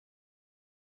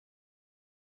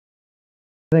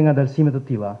Edhe nga dalësime të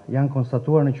tilla janë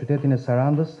konstatuar në qytetin e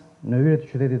Sarandës, në hyrje të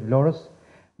qytetit Vlorës,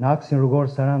 në aksin rrugor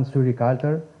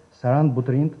Sarandë-Syri-Kaltër,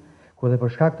 Sarandë-Butrind, ku edhe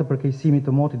për shkak të përkeqësimit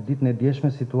të motit ditën e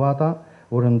djeshme situata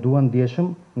u rëndua ndjeshëm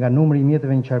nga numri i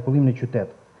mjeteve në qarkullim në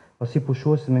qytet, pasi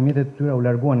pushuesit me mjetet e tyre u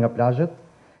larguan nga plazhet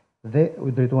dhe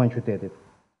u drejtuan qytetit.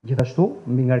 Gjithashtu,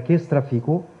 mbingarkesë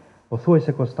trafiku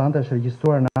pothuajse konstante është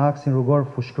regjistruar në aksin rrugor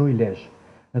Fushë Krujë-Lezhë,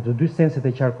 në të dy senset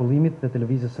e qarkullimit dhe të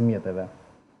lëvizjes së mjeteve.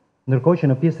 Ndërkohë që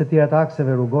në pjesët e tjera të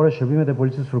akseve rrugore, shërbimet e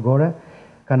Policisë Rrugore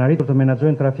kanë arritur të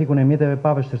menaxhojnë trafikun e mjeteve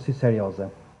pa vështirësi serioze.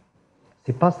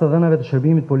 Sipas të dhënave të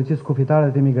shërbimit Policisë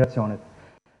Kufitare dhe të Imigracionit,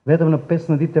 vetëm në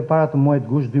 15 ditë e para të muajit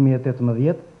gusht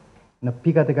 2018, në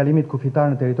pikat e kalimit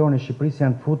kufitar në territorin e Shqipërisë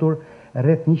janë futur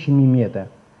rreth 100.000 mjete,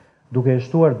 duke e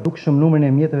shtuar dukshëm numrin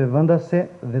e mjeteve vendase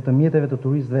dhe të mjeteve të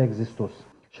turistëve ekzistus.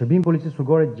 Shërbimi Policisë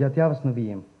Rrugore gjatë javës në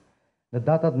vijim, në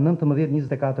datat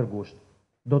 19-24 gusht,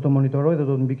 do të monitorojë dhe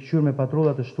do të mbikëqyrë me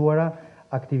patrulla të shtuara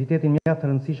aktivitetin mjaft të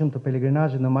rëndësishëm të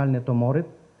pelegrinazhit në Malin e Tomorit,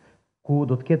 ku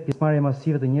do të ketë pjesëmarrje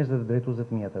masive të njerëzve dhe drejtuesve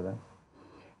të mjeteve.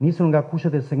 Nisur nga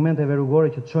kushtet e segmenteve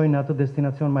rrugore që çojnë në atë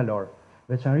destinacion malor,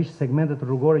 veçanërisht segmentet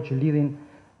rrugore që lidhin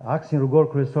aksin rrugor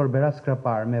kryesor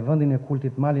Berat-Skrapar me vendin e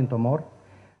kultit Malin Tomor,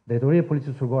 Drejtoria e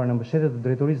Policisë Rrugore në mbështetje të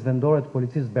Drejtorisë Vendore të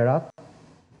Policisë Berat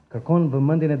kërkon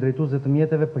vëmendjen e drejtuesve të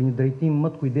mjeteve për një drejtim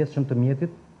më të kujdesshëm të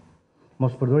mjetit,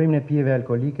 mos përdorimin e pijeve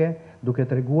alkolike, duke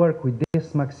treguar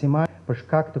kujdes maksimal për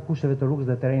shkak të kushteve të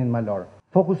rrugës dhe terrenit malor.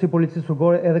 Fokusi i Policisë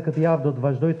Rrugore edhe këtë javë do të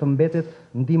vazhdojë të mbetet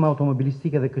ndihma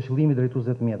automobilistike dhe këshillimi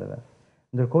drejtuesve të mjeteve.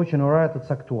 Ndërkohë që në orare të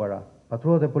caktuara,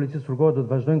 patrullat e Policisë Rrugore do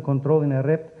të vazhdojnë kontrollin e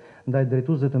rrept ndaj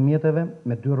drejtuesve të mjeteve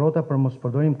me 2 rrota për mos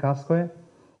përdorim kaskoje,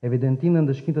 evidentim dhe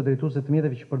ndëshkim të drejtuesve të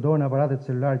mjeteve që përdoren aparatet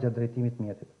celulare gjatë drejtimit të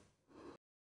mjetit.